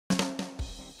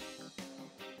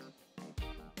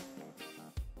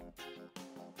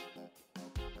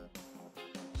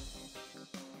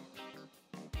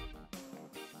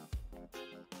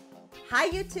Hi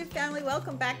YouTube family,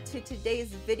 welcome back to today's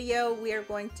video. We are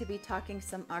going to be talking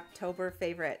some October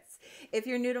favorites. If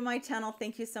you're new to my channel,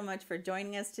 thank you so much for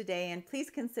joining us today, and please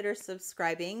consider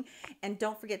subscribing and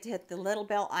don't forget to hit the little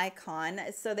bell icon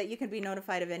so that you can be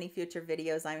notified of any future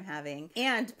videos I'm having.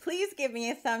 And please give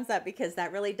me a thumbs up because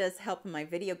that really does help my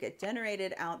video get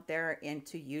generated out there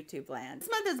into YouTube land. This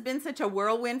month has been such a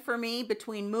whirlwind for me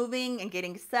between moving and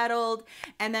getting settled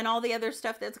and then all the other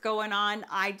stuff that's going on.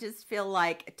 I just feel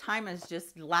like time is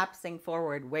just lapsing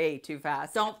forward way too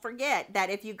fast. Don't forget that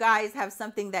if you guys have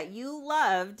something that you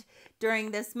loved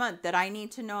during this month that I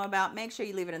need to know about, make sure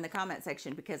you leave it in the comment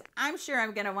section because I'm sure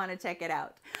I'm going to want to check it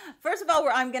out. First of all,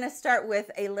 I'm going to start with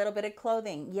a little bit of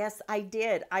clothing. Yes, I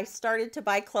did. I started to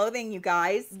buy clothing, you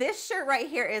guys. This shirt right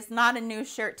here is not a new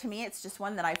shirt to me. It's just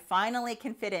one that I finally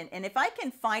can fit in. And if I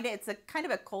can find it, it's a kind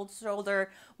of a cold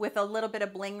shoulder with a little bit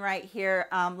of bling right here,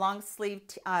 long sleeve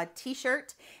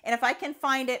t-shirt. And if I can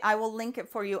find it, I will link it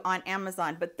for you on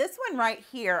Amazon. But this one right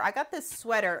here, I got this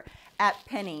sweater at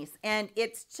Penny's and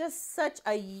it's just such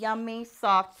a yummy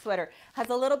soft sweater. Has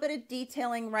a little bit of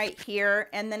detailing right here,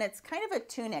 and then it's kind of a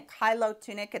tunic, high-low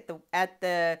tunic at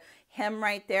the hem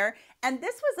right there. And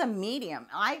this was a medium.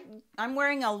 I'm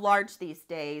wearing a large these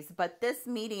days, but this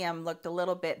medium looked a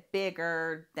little bit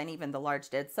bigger than even the large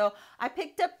did. So I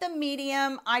picked up the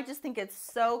medium. I just think it's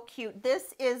so cute.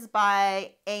 This is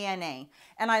by A&A,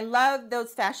 and I love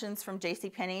those fashions from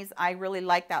JCPenney's. I really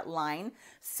like that line.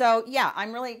 So yeah,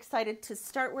 I'm really excited to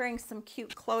start wearing some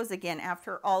cute clothes again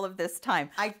after all of this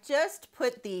time. I just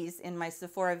put these in my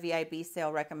Sephora VIB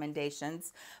sale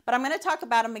recommendations, but I'm going to talk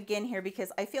about them again here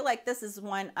because I feel like this is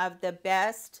one of the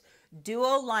best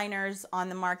duo liners on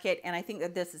the market, and I think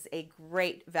that this is a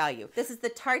great value. This is the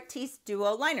Tarteist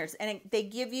duo liners, and they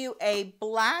give you a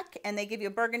black, and they give you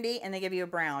a burgundy, and they give you a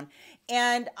brown.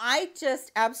 And I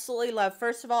just absolutely love,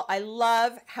 first of all, I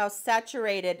love how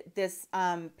saturated this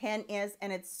pen is,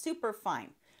 and it's super fine.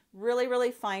 Really,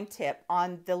 really fine tip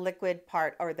on the liquid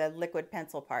part, or the liquid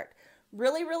pencil part.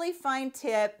 Really, really fine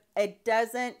tip. It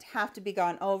doesn't have to be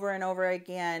gone over and over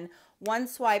again. One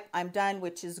swipe, I'm done,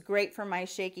 which is great for my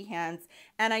shaky hands,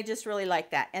 and I just really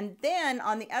like that. And then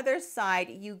on the other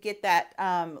side, you get that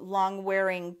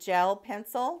long-wearing gel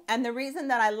pencil. And the reason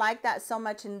that I like that so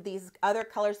much in these other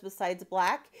colors besides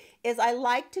black is I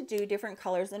like to do different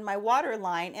colors in my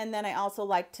waterline, and then I also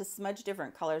like to smudge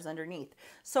different colors underneath.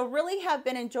 So really have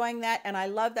been enjoying that, and I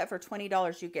love that for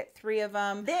 $20 you get 3 of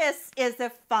them. This is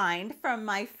a find from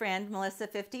my friend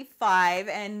Melissa55,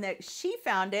 and she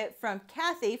found it from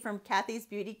Kathy from Kathy's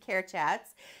Beauty Care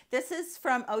Chats. This is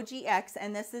from OGX,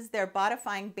 and this is their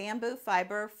Bodifying Bamboo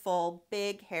Fiber Full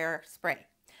Big Hair Spray.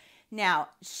 Now,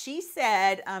 she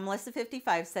said,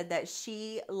 Melissa55 said that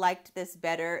she liked this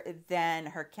better than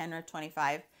her Kenra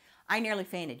 25. I nearly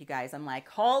fainted, you guys. I'm like,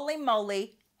 holy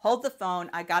moly, hold the phone.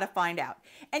 I got to find out.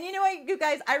 And you know what, you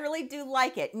guys, I really do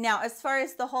like it. Now, as far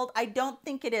as the hold, I don't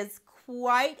think it is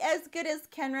quite as good as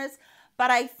Kenra's, but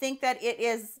I think that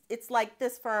it's like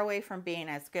this far away from being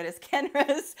as good as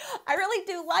Kenra's. I really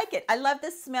do like it. I love the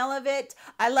smell of it.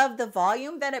 I love the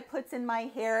volume that it puts in my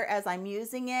hair as I'm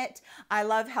using it. I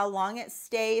love how long it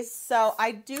stays. So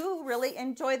I do really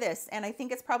enjoy this, and I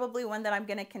think it's probably one that I'm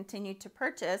going to continue to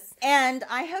purchase. And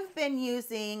I have been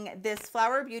using this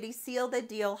Flower Beauty Seal the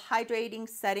Deal Hydrating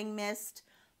Setting Mist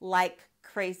like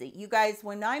crazy. You guys,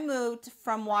 when I moved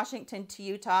from Washington to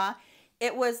Utah,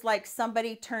 it was like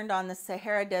somebody turned on the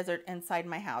Sahara Desert inside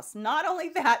my house. Not only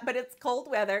that, but it's cold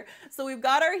weather. So we've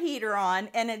got our heater on,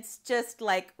 and it's just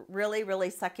like really,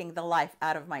 really sucking the life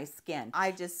out of my skin.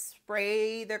 I just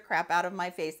spray the crap out of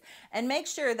my face and make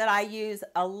sure that I use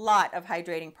a lot of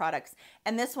hydrating products.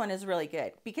 And this one is really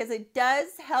good because it does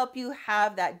help you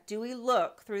have that dewy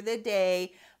look through the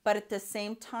day, but at the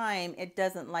same time, it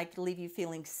doesn't like leave you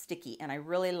feeling sticky, and I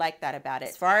really like that about it.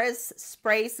 As far as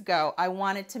sprays go, I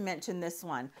wanted to mention this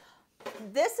one.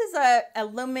 This is a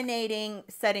illuminating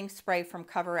setting spray from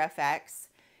Cover FX.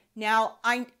 Now,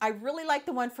 I really like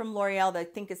the one from L'Oreal. I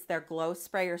think it's their glow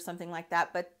spray or something like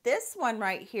that, but this one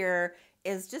right here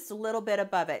is just a little bit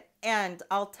above it. And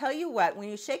I'll tell you what, when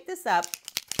you shake this up,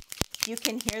 you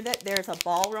can hear that there's a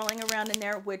ball rolling around in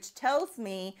there, which tells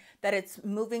me that it's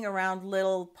moving around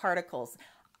little particles.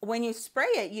 When you spray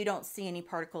it, you don't see any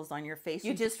particles on your face.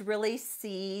 You just really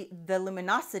see the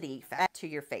luminosity to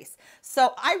your face.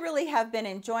 So I really have been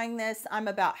enjoying this. I'm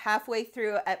about halfway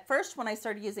through. At first, when I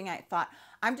started using it, I thought,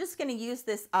 I'm just going to use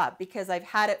this up because I've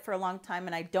had it for a long time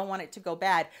and I don't want it to go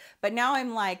bad. But now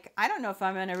I'm like, I don't know if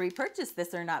I'm going to repurchase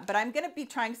this or not, but I'm going to be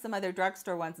trying some other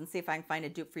drugstore ones and see if I can find a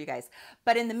dupe for you guys.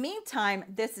 But in the meantime,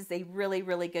 this is a really,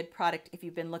 really good product if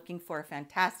you've been looking for a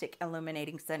fantastic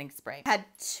illuminating setting spray. I had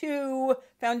 2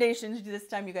 foundations this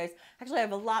time, you guys. Actually, I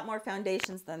have a lot more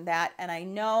foundations than that, and I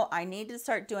know I need to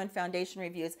start doing foundation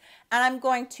reviews, and I'm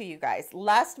going to, you guys.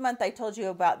 Last month I told you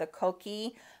about the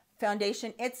Koki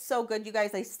foundation. It's so good, you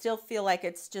guys. I still feel like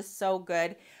it's just so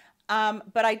good.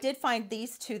 But I did find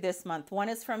these 2 this month. One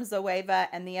is from Zoeva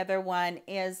and the other one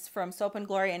is from Soap and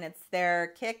Glory, and it's their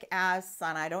kick-ass,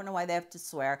 and I don't know why they have to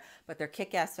swear, but their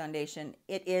kick-ass foundation.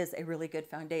 It is a really good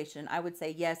foundation. I would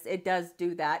say yes, it does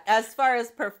do that as far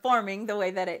as performing the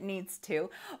way that it needs to.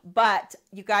 But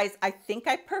you guys, I think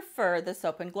I prefer the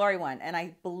Soap and Glory one, and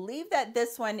I believe that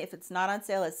this one, if it's not on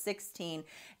sale, is $16,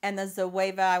 and the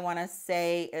Zoeva, I want to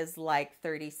say, is like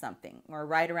 30 something, or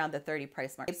right around the 30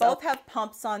 price mark. They both have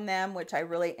pumps on them, which I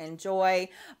really enjoy,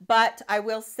 but I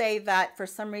will say that for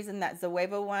some reason that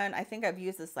Zoeva one, I think I've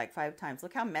used this like 5 times.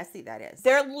 Look how messy that is.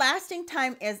 Their lasting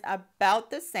time is about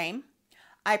the same.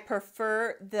 I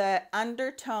prefer the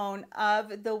undertone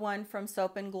of the one from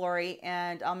Soap and Glory,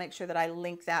 and I'll make sure that I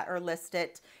link that or list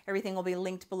it. Everything will be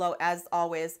linked below as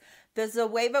always. The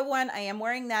Zoeva one, I am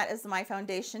wearing that as my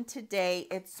foundation today.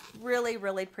 It's really,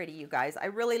 really pretty, you guys. I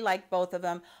really like both of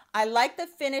them. I like the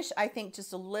finish, I think,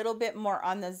 just a little bit more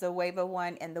on the Zoeva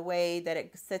one and the way that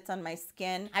it sits on my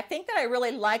skin. I think that I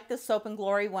really like the Soap and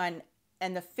Glory one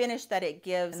and the finish that it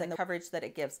gives and the coverage that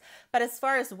it gives. But as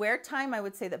far as wear time, I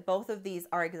would say that both of these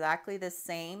are exactly the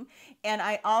same. And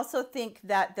I also think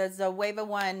that the Zoeva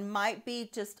one might be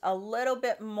just a little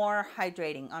bit more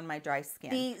hydrating on my dry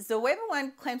skin. The Zoeva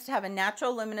one claims to have a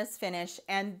natural luminous finish,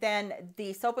 and then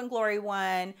the Soap and Glory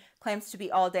one claims to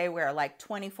be all day wear, like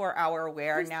 24-hour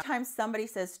wear. Now, time somebody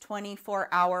says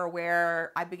 24-hour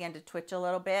wear, I begin to twitch a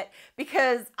little bit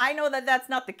because I know that that's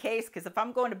not the case, because if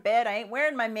I'm going to bed, I ain't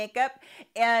wearing my makeup.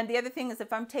 And the other thing is,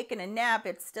 if I'm taking a nap,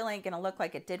 it still ain't gonna look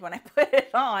like it did when I put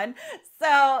it on.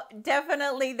 So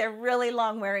definitely they're really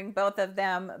long wearing, both of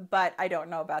them, but I don't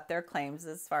know about their claims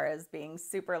as far as being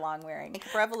super long wearing.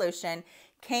 Makeup Revolution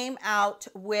came out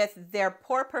with their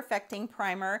Pore Perfecting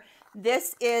Primer.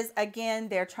 This is, again,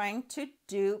 they're trying to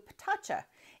dupe Tatcha.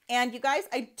 And you guys,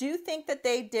 I do think that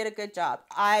they did a good job.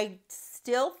 I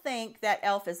still think that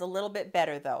e.l.f. is a little bit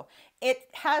better though. It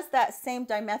has that same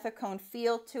dimethicone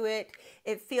feel to it.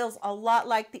 It feels a lot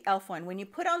like the e.l.f. one. When you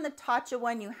put on the Tatcha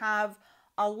one, you have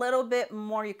a little bit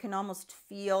more, you can almost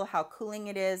feel how cooling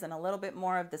it is and a little bit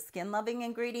more of the skin loving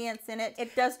ingredients in it.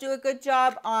 It does do a good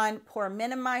job on pore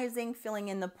minimizing, filling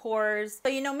in the pores. So,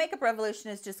 you know, Makeup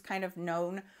Revolution is just kind of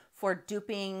known for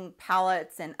duping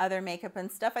palettes and other makeup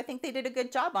and stuff. I think they did a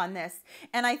good job on this.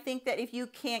 And I think that if you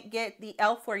can't get the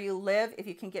e.l.f. where you live, if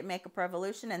you can get Makeup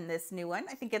Revolution and this new one,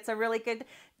 I think it's a really good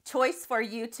choice for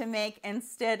you to make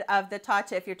instead of the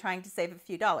Tatcha if you're trying to save a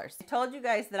few dollars. I told you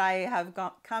guys that I have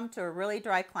come to a really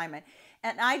dry climate.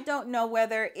 And I don't know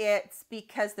whether it's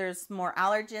because there's more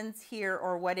allergens here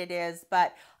or what it is,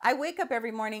 but I wake up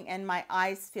every morning and my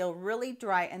eyes feel really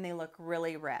dry and they look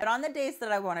really red. But on the days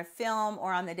that I want to film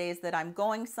or on the days that I'm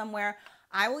going somewhere,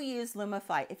 I will use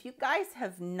Lumify. If you guys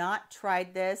have not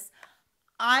tried this,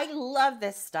 I love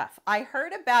this stuff. I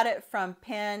heard about it from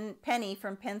Penny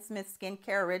from Penn Smith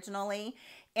Skincare originally.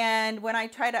 And when I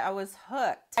tried it, I was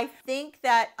hooked. I think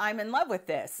that I'm in love with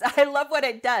this. I love what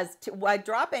it does. I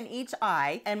drop in each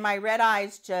eye and my red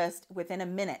eyes just within a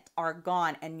minute are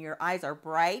gone and your eyes are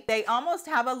bright. They almost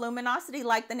have a luminosity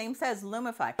like the name says,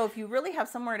 Lumify. So if you really have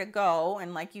somewhere to go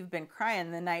and like you've been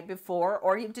crying the night before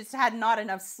or you've just had not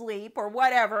enough sleep or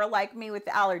whatever, like me with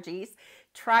allergies,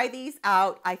 try these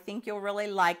out. I think you'll really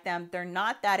like them. They're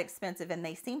not that expensive and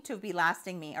they seem to be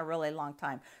lasting me a really long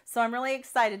time. So I'm really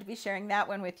excited to be sharing that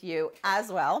one with you as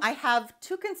well. I have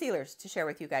 2 concealers to share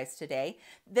with you guys today.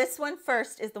 This one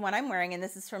first is the one I'm wearing, and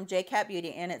this is from JCat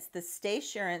Beauty, and it's the Stay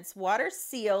Assurance Water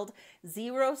Sealed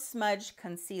Zero Smudge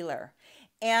Concealer.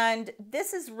 And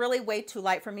this is really way too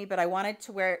light for me, but I wanted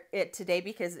to wear it today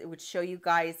because it would show you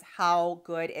guys how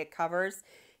good it covers.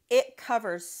 It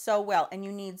covers so well and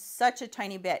you need such a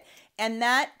tiny bit. And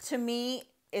that to me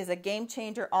is a game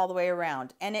changer all the way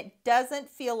around. And it doesn't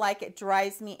feel like it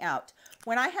dries me out.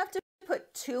 When I have to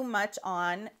put too much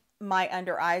on my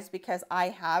under eyes because I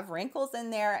have wrinkles in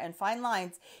there and fine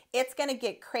lines, it's going to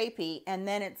get crepey and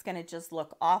then it's going to just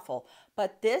look awful.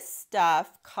 But this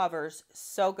stuff covers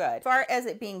so good. As far as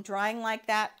it being drying like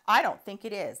that, I don't think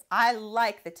it is. I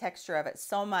like the texture of it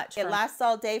so much. It lasts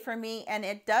all day for me, and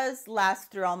it does last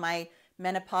through all my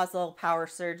menopausal power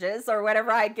surges or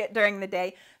whatever I get during the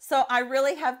day. So I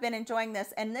really have been enjoying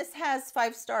this, and this has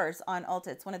 5 stars on Ulta.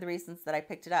 It's one of the reasons that I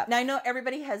picked it up. Now I know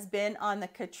everybody has been on the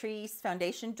Catrice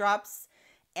foundation drops,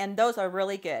 and those are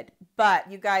really good, but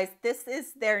you guys, this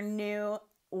is their new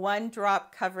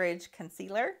 1-drop coverage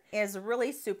concealer. It is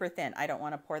really super thin. I don't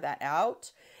want to pour that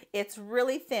out. It's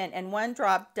really thin, and 1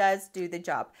 drop does do the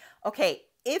job. Okay,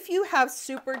 if you have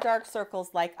super dark circles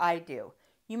like I do,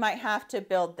 you might have to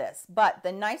build this, but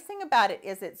the nice thing about it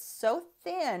is it's so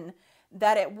thin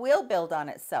that it will build on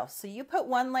itself. So you put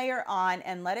 1 layer on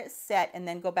and let it set, and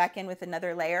then go back in with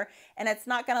another layer, and it's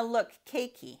not going to look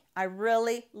cakey. I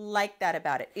really like that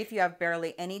about it. If you have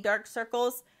barely any dark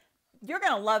circles, you're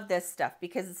going to love this stuff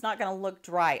because it's not going to look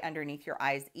dry underneath your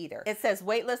eyes either. It says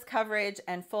weightless coverage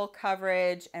and full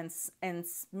coverage and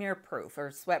smear proof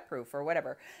or sweat proof or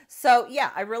whatever. So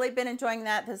yeah, I've really been enjoying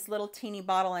that, this little teeny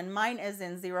bottle, and mine is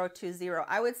in 020.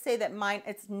 I would say that mine,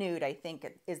 it's nude, I think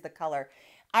it is the color.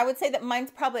 I would say that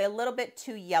mine's probably a little bit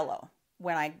too yellow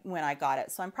when I got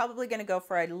it. So I'm probably going to go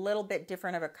for a little bit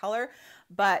different of a color,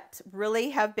 but really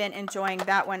have been enjoying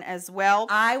that one as well.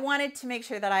 I wanted to make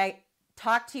sure that I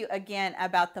talk to you again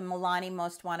about the Milani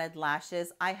Most Wanted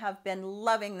lashes. I have been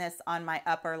loving this on my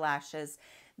upper lashes.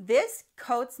 This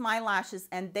coats my lashes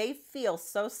and they feel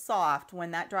so soft when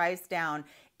that dries down.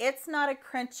 It's not a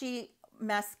crunchy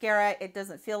mascara. It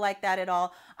doesn't feel like that at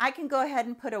all. I can go ahead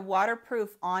and put a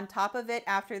waterproof on top of it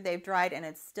after they've dried and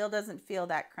it still doesn't feel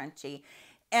that crunchy.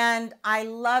 And I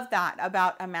love that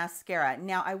about a mascara.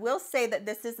 Now, I will say that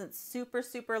this isn't super,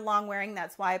 super long wearing.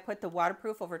 That's why I put the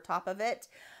waterproof over top of it.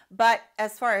 But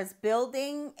as far as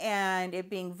building and it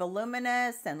being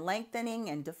voluminous and lengthening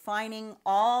and defining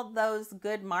all those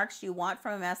good marks you want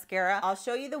from a mascara, I'll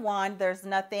show you the wand. There's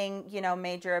nothing, you know,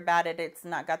 major about it. It's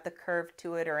not got the curve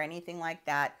to it or anything like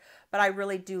that. But I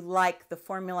really do like the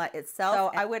formula itself.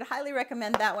 So I would highly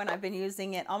recommend that one. I've been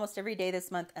using it almost every day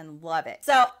this month and love it.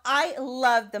 So I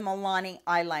love the Milani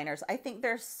eyeliners. I think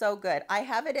they're so good. I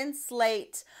have it in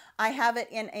slate. I have it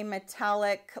in a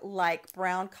metallic like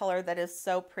brown color that is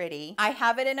so pretty. I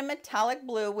have it in a metallic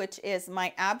blue, which is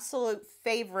my absolute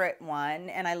favorite one.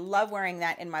 And I love wearing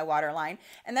that in my waterline.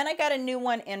 And then I got a new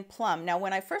one in plum. Now,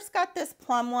 when I first got this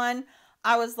plum one,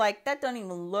 I was like, that doesn't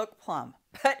even look plum.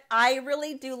 But I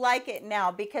really do like it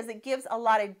now because it gives a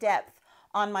lot of depth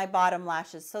on my bottom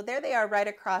lashes. So there they are right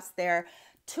across there.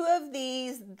 2 of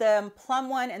these, the plum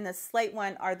one and the slate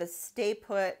one, are the Stay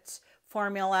Put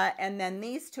formula. And then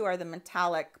these 2 are the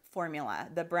metallic formula,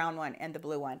 the brown one and the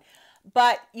blue one.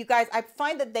 But you guys, I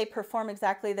find that they perform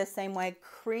exactly the same way,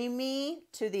 creamy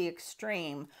to the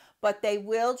extreme, but they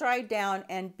will dry down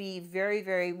and be very,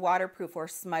 very waterproof or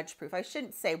smudge proof. I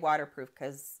shouldn't say waterproof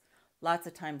because lots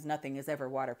of times nothing is ever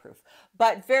waterproof,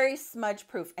 but very smudge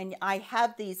proof. And I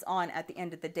have these on at the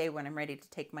end of the day when I'm ready to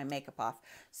take my makeup off.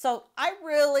 So I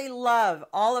really love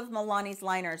all of Milani's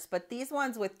liners, but these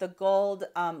ones with the gold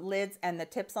lids and the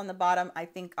tips on the bottom, I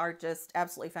think are just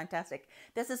absolutely fantastic.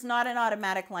 This is not an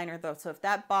automatic liner though, so if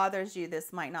that bothers you,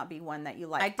 this might not be one that you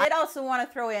like. I did also want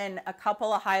to throw in a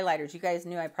couple of highlighters. You guys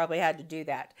knew I probably had to do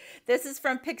that. This is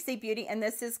from Pixi Beauty, and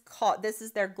this is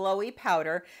their glowy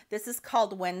powder. This is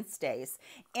called Wednesday.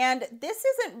 And this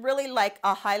isn't really like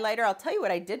a highlighter. I'll tell you what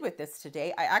I did with this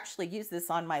today. I actually used this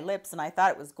on my lips and I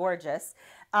thought it was gorgeous,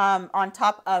 on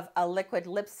top of a liquid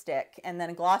lipstick and then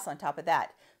a gloss on top of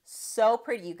that. So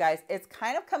pretty, you guys. It's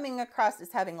kind of coming across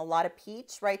as having a lot of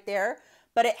peach right there,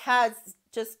 but it has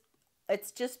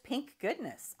it's just pink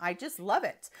goodness. I just love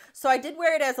it. So I did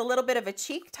wear it as a little bit of a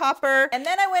cheek topper. And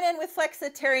then I went in with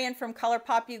Flexitarian from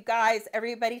ColourPop. You guys,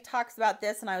 everybody talks about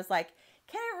this and I was like,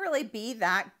 can it really be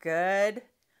that good?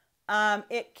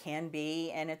 It can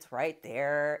be, and it's right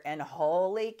there. And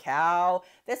holy cow,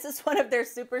 this is one of their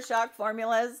Super Shock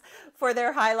formulas for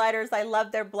their highlighters. I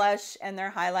love their blush and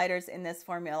their highlighters in this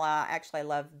formula. Actually, I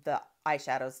love the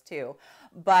eyeshadows too.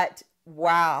 But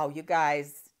wow, you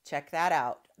guys, check that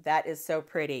out. That is so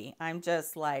pretty. I'm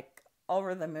just like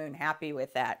over the moon happy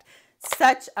with that.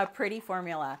 Such a pretty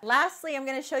formula. Lastly, I'm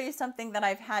going to show you something that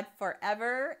I've had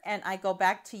forever, and I go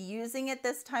back to using it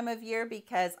this time of year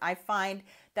because I find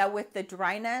that with the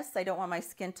dryness, I don't want my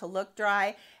skin to look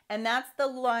dry, and that's the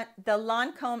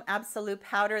Lancome Absolute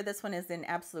Powder. This one is in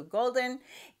Absolute Golden,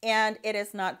 and it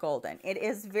is not golden. It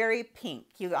is very pink.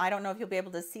 I don't know if you'll be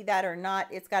able to see that or not.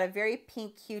 It's got a very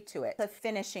pink hue to it. It's a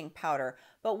finishing powder,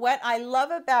 but what I love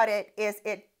about it is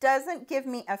it doesn't give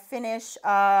me a finish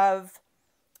of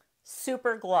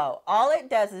super glow. All it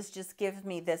does is just give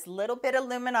me this little bit of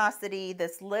luminosity,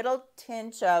 this little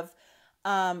tinge of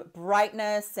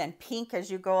brightness and pink as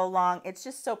you go along. It's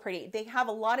just so pretty. They have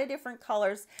a lot of different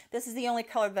colors. This is the only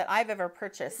color that I've ever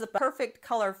purchased. It's the perfect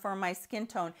color for my skin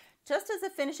tone, just as a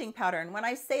finishing powder. And when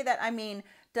I say that, I mean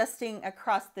dusting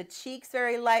across the cheeks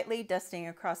very lightly, dusting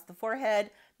across the forehead,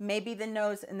 maybe the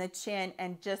nose and the chin,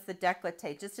 and just the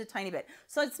décolleté, just a tiny bit.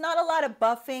 So it's not a lot of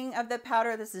buffing of the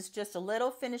powder. This is just a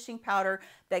little finishing powder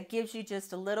that gives you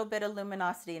just a little bit of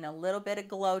luminosity and a little bit of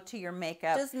glow to your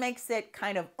makeup. Just makes it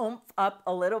kind of oomph up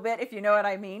a little bit, if you know what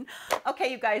I mean. Okay,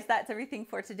 you guys, that's everything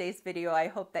for today's video. I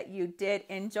hope that you did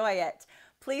enjoy it.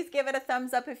 Please give it a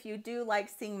thumbs up if you do like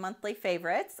seeing monthly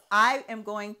favorites. I am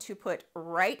going to put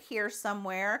right here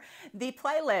somewhere the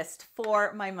playlist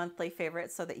for my monthly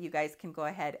favorites so that you guys can go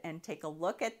ahead and take a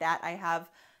look at that. I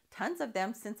have tons of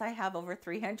them since I have over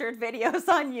 300 videos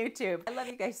on YouTube. I love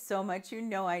you guys so much. You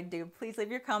know I do. Please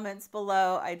leave your comments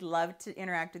below. I'd love to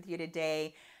interact with you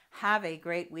today. Have a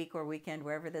great week or weekend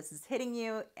wherever this is hitting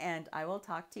you, and I will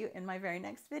talk to you in my very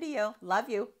next video. Love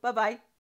you. Bye-bye.